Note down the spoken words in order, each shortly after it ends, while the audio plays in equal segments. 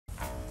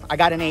I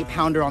got an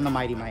 8-pounder on the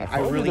Mighty Mite. I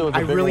really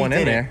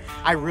did it.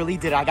 I really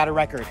did it. I got a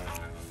record.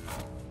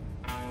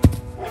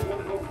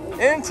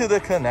 Into the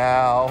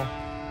canal.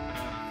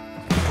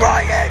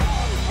 Bryan!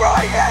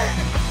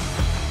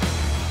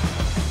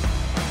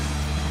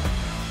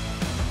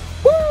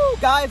 Woo,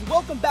 guys,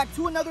 welcome back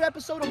to another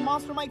episode of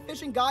Monster Mike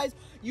Fishing. Guys,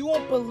 you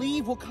won't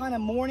believe what kind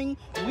of morning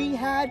we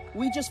had.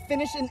 We just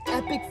finished an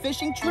epic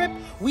fishing trip.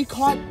 We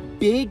caught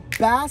big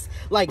bass,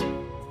 like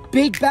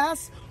big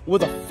bass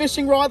with a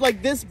fishing rod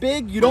like this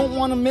big. You don't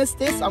want to miss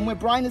this. I'm with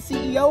Bryan, the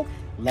CEO.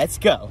 Let's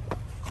go.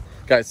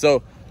 Guys,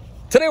 so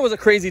today was a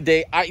crazy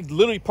day. I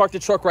literally parked the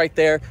truck right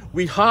there.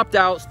 We hopped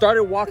out,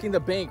 started walking the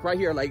bank right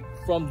here, like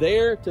from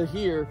there to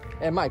here.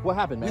 And Mike, what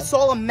happened, man? We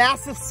saw a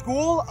massive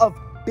school of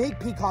big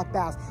peacock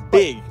bass.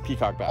 Big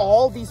peacock bass.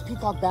 All these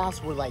peacock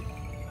bass were like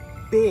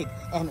big,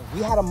 and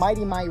we had a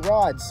Mighty Mite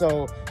rod,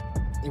 so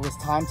it was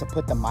time to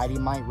put the Mighty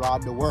Mite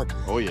rod to work.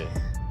 Oh yeah.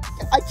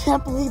 I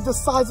can't believe the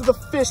size of the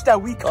fish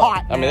that we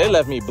caught. I mean, they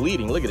left me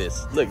bleeding. Look at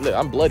this. Look,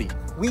 I'm bloody.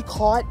 We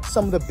caught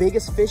some of the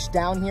biggest fish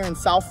down here in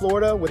South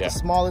Florida with the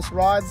smallest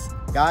rods.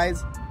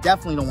 Guys,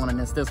 definitely don't want to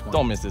miss this one.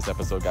 Don't miss this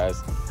episode,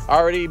 guys.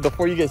 Already,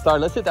 before you get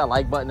started, let's hit that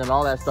like button and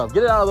all that stuff.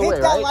 Get it out of the way, right?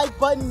 Hit that like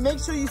button. Make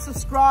sure you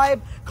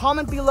subscribe.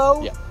 Comment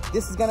below. Yeah.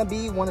 This is going to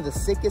be one of the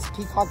sickest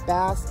peacock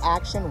bass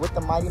action with the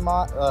Mighty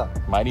Mite.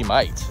 Mighty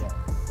Mite. Yeah.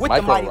 With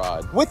Micro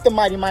rod. With the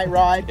Mighty Mite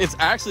rod. It's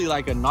actually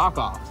like a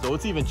knockoff, so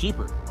it's even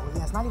cheaper. Oh,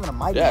 yeah, it's not even a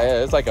Mighty Mite.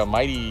 Yeah, it's like a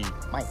Mighty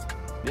Mite.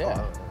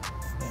 Yeah.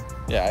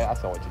 Yeah, I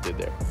saw what you did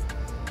there.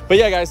 But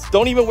yeah, guys,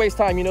 don't even waste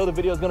time. You know the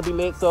video is going to be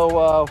lit,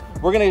 so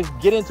we're going to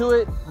get into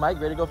it. Mike,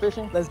 ready to go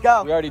fishing? Let's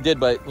go. We already did,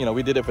 but, you know,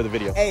 we did it for the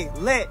video. Hey,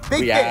 lit.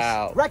 Big fish.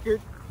 Out.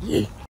 Record.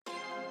 Yeah.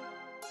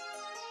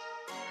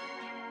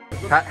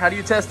 How do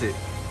you test it?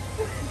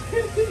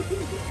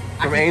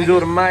 From Angel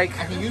to Mike.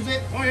 I can use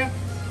it? Oh, yeah.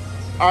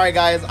 All right,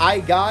 guys, I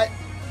got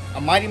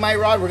a Mighty Mite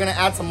rod. We're going to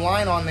add some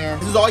line on there.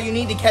 This is all you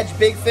need to catch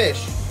big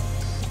fish.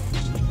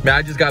 Man,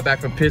 I just got back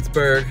from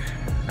Pittsburgh.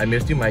 I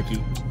missed you,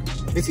 Mikey.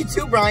 Miss you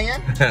too,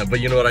 Bryan.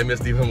 But you know what I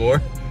missed even more?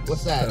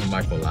 What's that?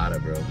 My colada,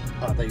 bro. Oh,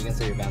 I thought you were gonna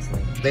say your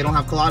Vaseline. They don't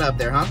have colada up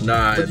there, huh?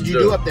 Nah. What did you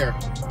do up there?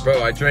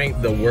 Bro, I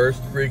drank the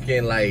worst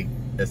freaking like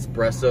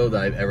espresso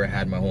that I've ever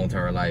had in my whole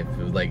entire life.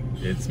 It was like,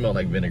 it smelled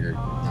like vinegar.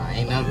 Nah,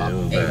 ain't nothing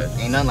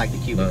like the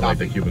Cuban coffee. Like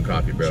the Cuban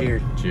coffee, bro.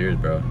 Cheers. Cheers,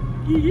 bro.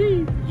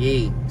 Yee.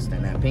 Yee.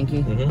 Stand that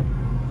pinky. Mm-hmm.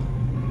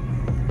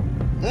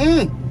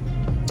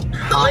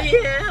 Oh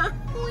yeah.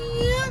 Oh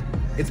yeah.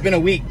 It's been a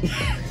week.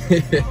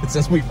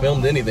 Since we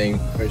filmed anything.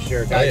 For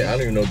sure, guys. I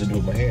don't even know what to do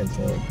with my hands.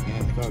 So.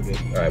 Yeah, it's all good.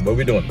 All right, what are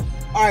we doing?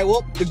 All right,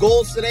 well, the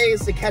goals today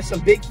is to catch some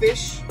big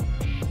fish.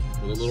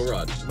 With a little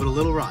rod. With a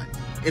little rod.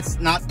 It's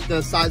not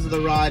the size of the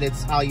rod,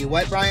 it's how you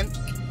what, Bryan?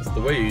 It's the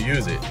way you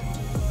use it.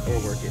 Or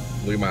work it.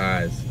 Look at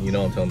my eyes. You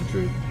know I'm telling the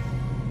truth.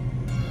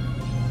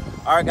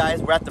 All right,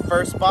 guys, we're at the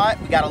first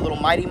spot. We got a little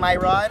Mighty Mite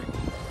rod.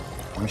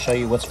 I'm gonna show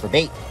you what's for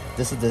bait.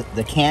 This is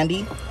the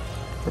candy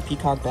for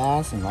peacock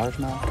bass and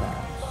largemouth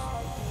bass.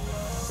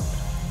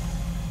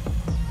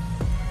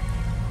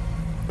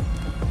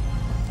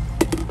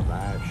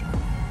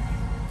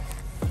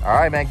 All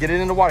right, man, get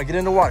it in the water. Get it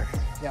in the water.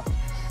 Yeah.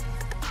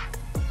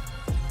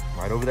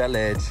 Right over that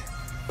ledge.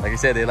 Like I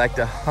said, they like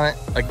to hunt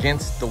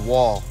against the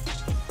wall.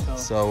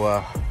 So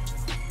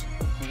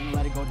we're gonna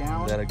let it go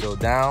down. Let it go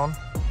down.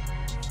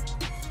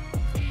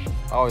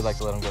 I always like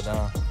to let them go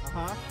down.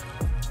 Uh-huh.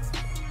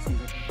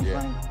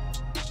 Yeah.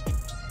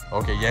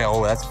 Okay, yeah,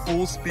 oh, that's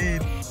full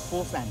speed.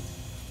 Full send.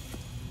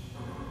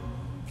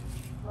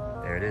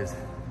 There it is.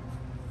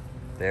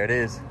 There it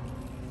is.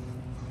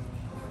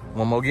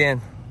 One more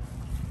again.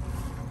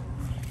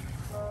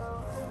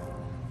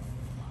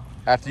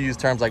 I have to use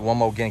terms like one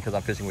more again because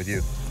I'm fishing with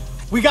you.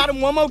 We got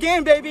him one more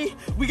again, baby.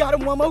 We got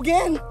him one more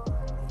again.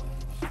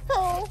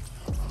 Oh,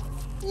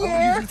 yeah.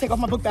 I usually take off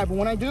my book bag, but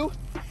when I do,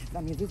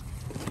 that means it's...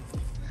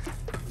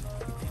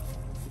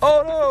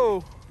 Oh,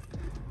 no.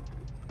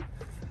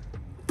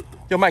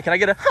 Yo, Mike, can I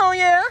get a, oh,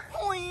 yeah?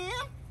 Oh, yeah.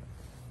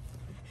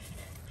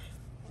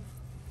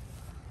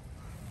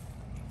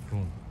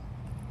 Boom.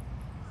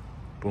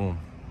 Boom.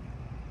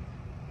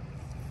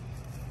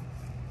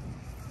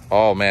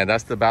 Oh, man,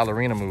 that's the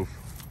ballerina move.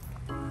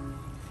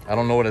 I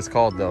don't know what it's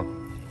called though.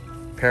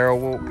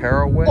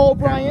 Paraway? Oh,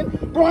 Bryan,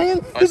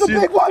 there's a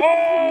big one.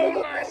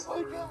 Oh, nice.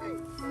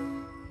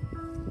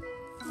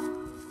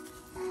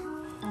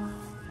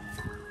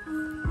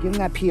 Give him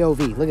that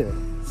POV. Look at it.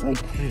 It's like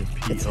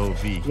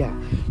POV. Yeah,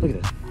 look at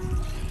it.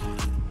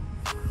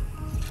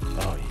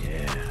 Oh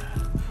yeah.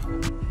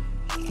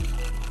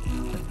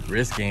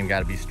 Wrist game got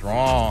to be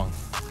strong.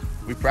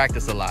 We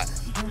practice a lot.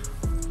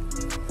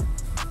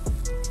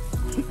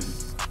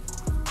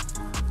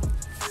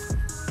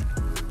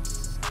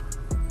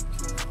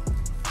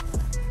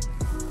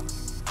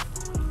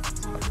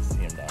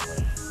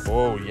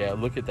 Oh yeah,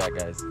 look at that,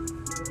 guys.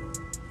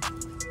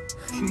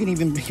 You can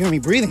even hear me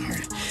breathing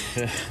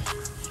here.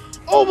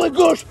 Oh my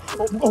gosh!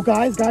 Oh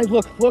guys,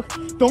 look.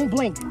 Don't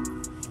blink.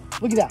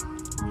 Look at that.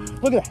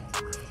 Look at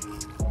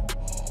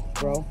that.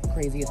 Bro,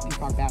 craziest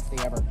peacock bass day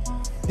ever.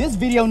 This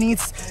video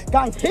needs,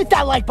 guys, hit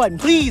that like button,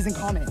 please, and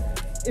comment.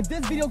 if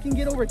this video can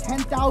get over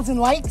 10,000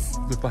 likes.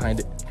 Look behind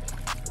it.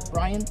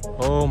 Brian.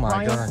 Oh my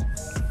Brian. God.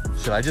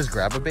 Should I just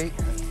grab a bait?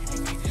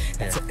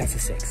 That's a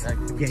 6.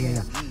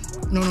 Yeah.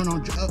 No,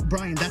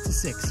 Brian, that's a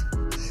 6.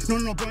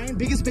 No, Brian,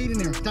 biggest bait in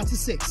there. That's a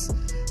 6.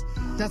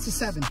 That's a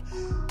 7.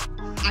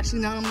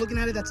 Actually, now I'm looking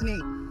at it, that's an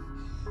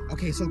 8.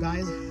 Okay, so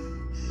guys,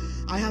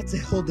 I have to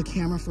hold the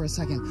camera for a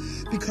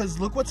second because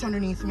look what's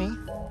underneath me.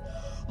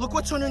 Look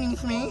what's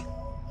underneath me.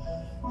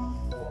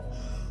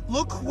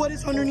 Look what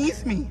is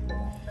underneath me.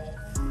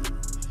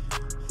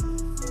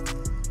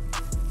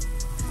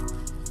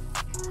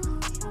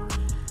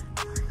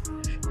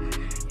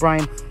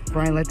 Brian,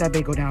 let that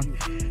bait go down.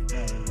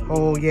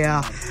 Oh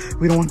yeah,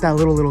 we don't want that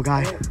little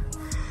guy.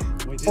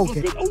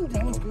 Okay, Oh,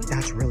 that was good.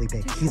 that's really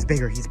big. He's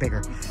bigger.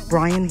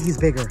 Brian, he's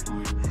bigger.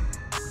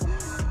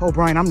 Oh,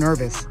 Brian, I'm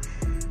nervous.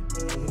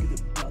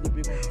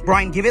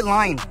 Brian, give it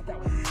line.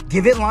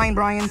 Give it line,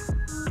 Brian.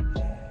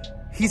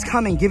 He's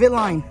coming. Give it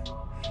line.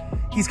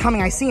 He's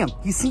coming. I see him.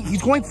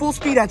 He's going full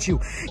speed at you.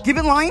 Give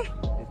it line.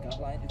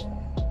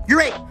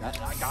 You're 8.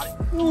 I got it.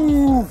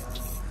 Ooh.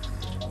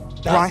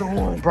 That's the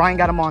one. Brian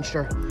got a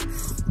monster.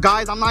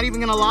 Guys, I'm not even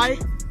gonna lie.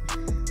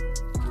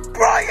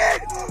 Brian!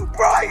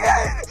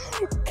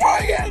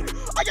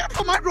 I gotta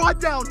put my rod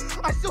down.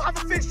 I still have a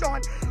fish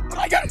on, but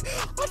I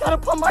gotta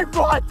put my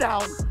rod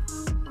down.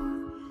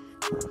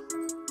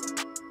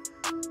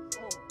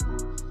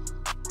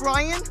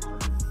 Brian,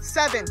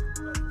 7,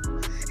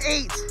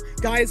 8.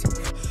 Guys,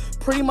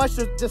 pretty much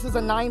this is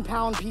a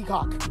 9-pound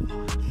peacock. You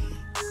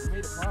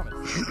made a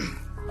promise.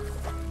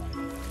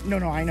 No,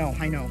 I know.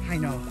 He's not the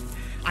only one.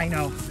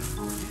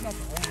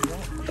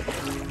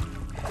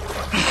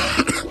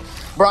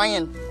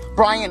 Brian.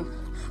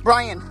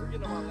 We're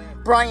getting him on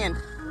land.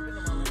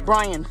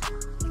 Brian,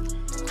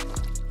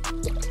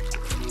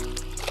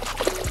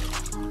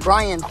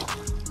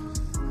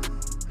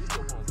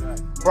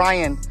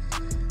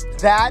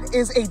 that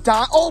is a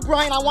dime. Oh,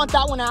 Brian, I want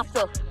that one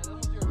after.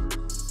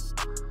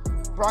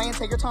 Brian,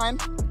 take your time.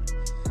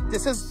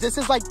 This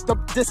is like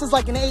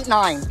an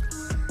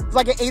 8-9. It's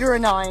like an 8 or a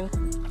 9.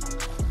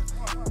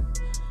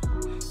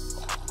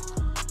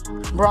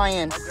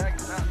 Brian,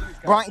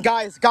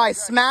 guys,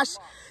 smash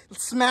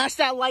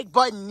that like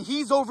button.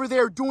 He's over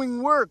there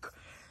doing work.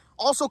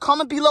 Also,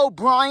 comment below,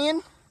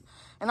 Brian,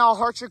 and I'll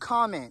heart your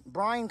comment.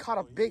 Brian caught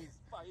a big...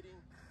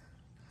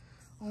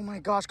 Oh my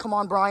gosh, come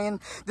on, Brian.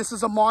 This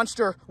is a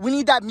monster. We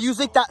need that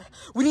music that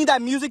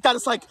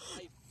is like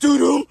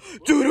doo-doo,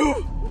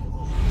 doo-doo.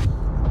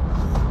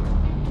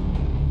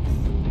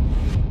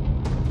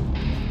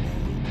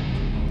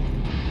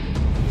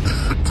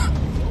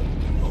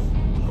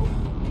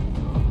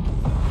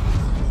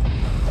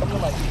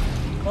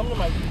 Come to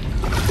my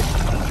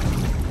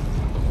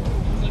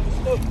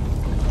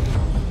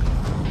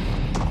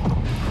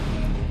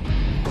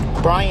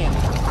Brian.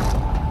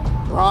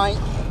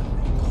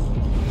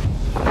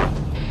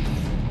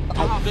 Look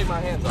how big my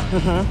hands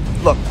are.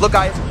 Look,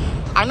 guys.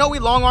 I know we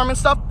long arm and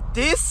stuff.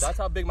 That's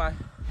how big my... Oh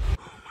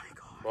my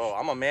God. Bro,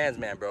 I'm a man's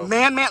man, bro.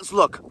 Man's.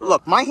 Look.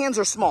 My hands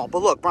are small,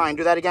 but look, Brian,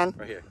 do that again.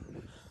 Right here.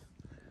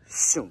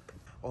 Soup.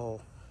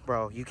 Oh,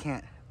 bro, you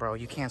can't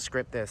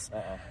script this.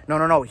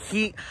 No.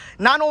 He,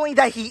 not only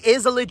that he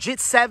is a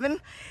legit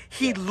 7,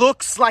 he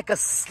looks like a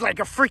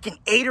freaking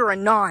 8 or a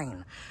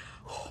 9.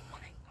 Oh my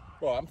God.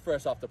 Bro, I'm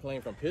fresh off the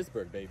plane from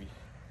Pittsburgh, baby.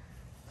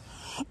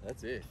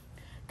 That's it.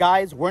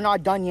 Guys, we're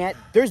not done yet.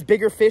 There's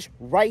bigger fish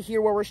right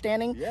here where we're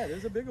standing. Yeah,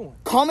 there's a bigger one.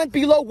 Comment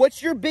below,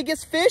 what's your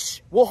biggest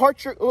fish? We'll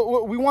heart your,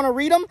 we want to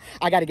read them.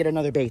 I got to get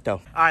another bait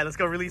though. All right, let's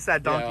go release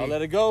that donkey. Yeah, I'll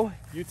let it go.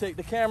 You take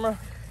the camera.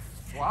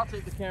 Well, I'll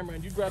take the camera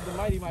and you grab the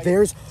mighty.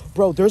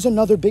 There's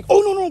another big, oh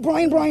no,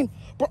 Brian.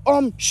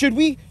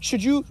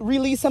 Should you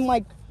release him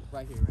like?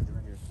 Right here.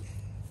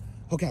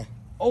 Okay.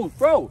 Oh,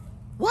 bro.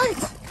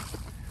 What?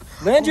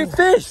 Land your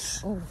fish.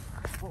 Oh.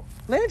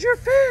 Land your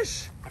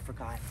fish. I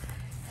forgot.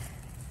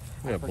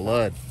 We have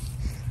blood.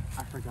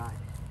 I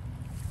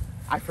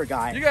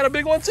forgot. You got a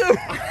big one too.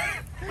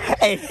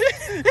 Hey,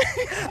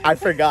 I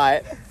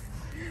forgot.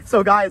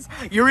 So guys,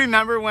 you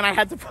remember when I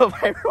had to put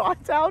my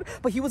rod down?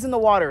 But he was in the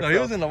water. No, he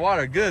was in the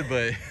water good,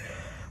 but...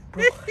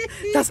 Bro,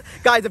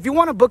 guys, if you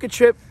want to book a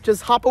trip,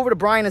 just hop over to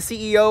Brian, the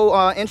CEO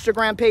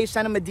Instagram page,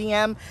 send him a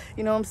DM.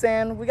 You know what I'm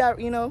saying? We got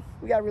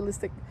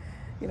realistic,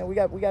 we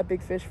got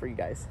big fish for you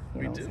guys.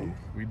 We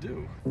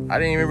do. I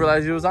didn't even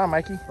realize you was on,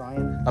 Mikey.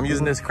 Brian. I'm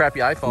using this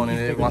crappy iPhone and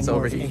it wants to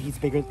overheat. He's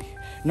bigger.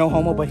 No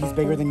homo, but he's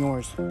bigger than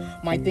yours.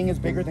 My thing is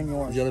bigger than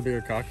yours. The other bigger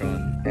cock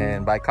on.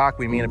 And by cock,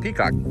 we mean a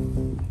peacock.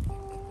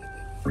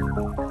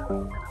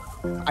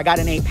 I got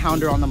an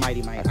 8-pounder on the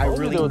Mighty Mike. I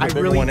really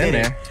did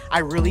it. I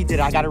really did.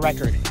 I got a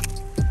record.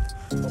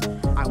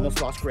 I almost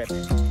lost grip.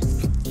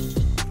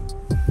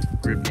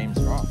 Grip game's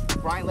strong.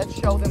 Brian, let's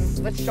show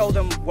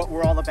them what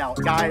we're all about.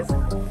 Guys,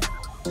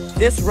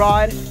 this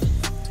rod,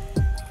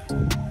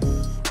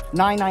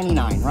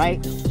 $9.99, right?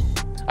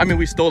 I mean,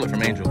 we stole it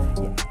from Angel.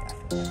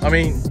 I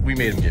mean, we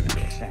made him give it to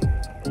us.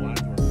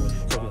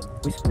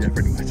 Yeah,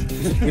 pretty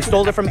much. We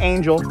stole it from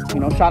Angel.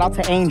 Shout out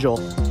to Angel.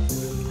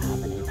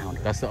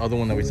 That's the other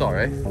one that we saw,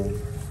 right?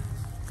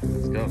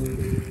 Let's go. go.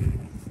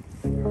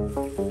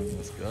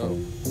 Let's go.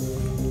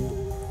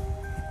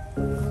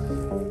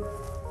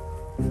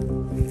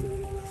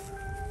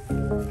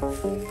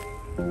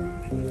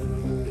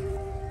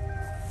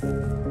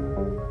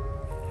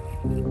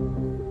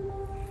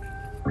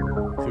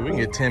 Dude, we can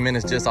get 10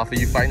 minutes just off of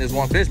you fighting this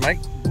one fish, Mike.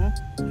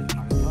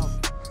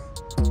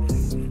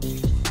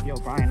 Yo,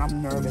 Bryan,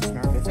 I'm nervous.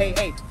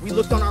 Hey, we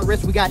looked on our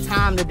wrist. We got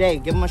time today.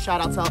 Give them a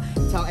shout out.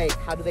 Tell, hey,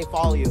 how do they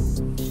follow you?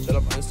 Hit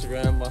up on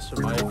Instagram,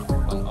 Monster Mike.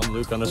 I'm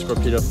Luke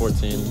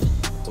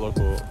 _Peter14,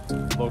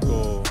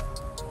 local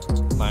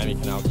Miami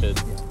Canal kid.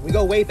 We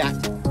go way back.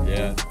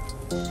 Yeah.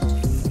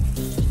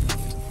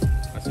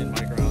 I've seen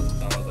Mike around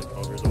since I was like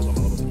 12 years old. I'm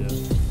a little kid.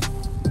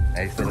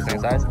 Hey, you still the same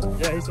size?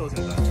 Yeah, he's still the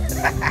same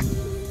size.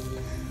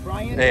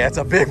 Bryan? Hey, that's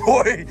a big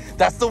boy.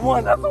 That's the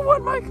one,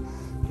 Mike.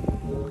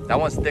 That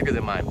one's thicker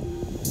than mine.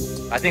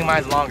 I think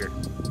mine's longer.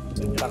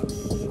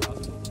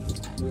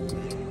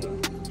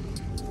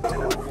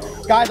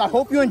 Guys, I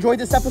hope you enjoyed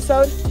this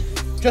episode.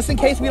 Just in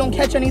case we don't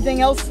catch anything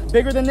else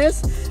bigger than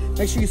this,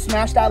 make sure you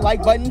smash that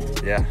like button.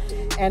 Yeah.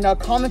 And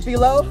comment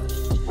below,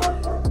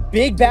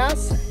 big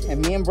bass,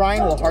 and me and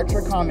Bryan will heart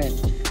your comment.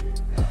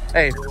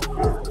 Hey,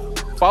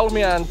 follow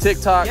me on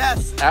TikTok.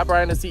 Yes. At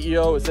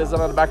BryanTheCEO. It says it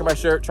on the back of my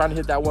shirt. Trying to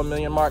hit that 1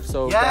 million mark.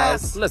 So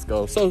Yes. guys, let's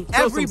go. So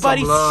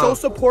Everybody some love. show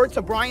support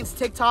to Bryan's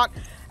TikTok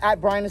at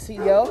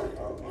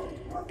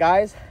BryanTheCEO.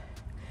 Guys.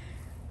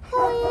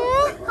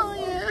 Oh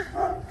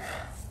yeah.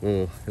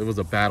 Ooh, it was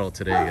a battle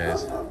today,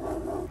 guys.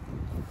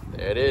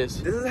 There it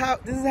is. This is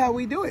how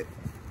we do it.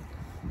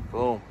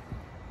 Boom.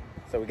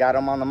 So we got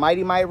him on the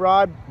Mighty Might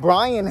rod.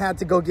 Bryan had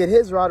to go get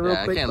his rod real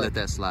Yeah, quick. I can't but let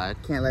that slide.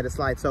 Can't let it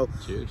slide. So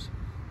Cheers.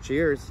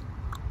 cheers.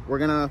 We're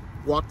gonna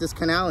walk this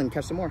canal and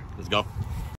catch some more. Let's go.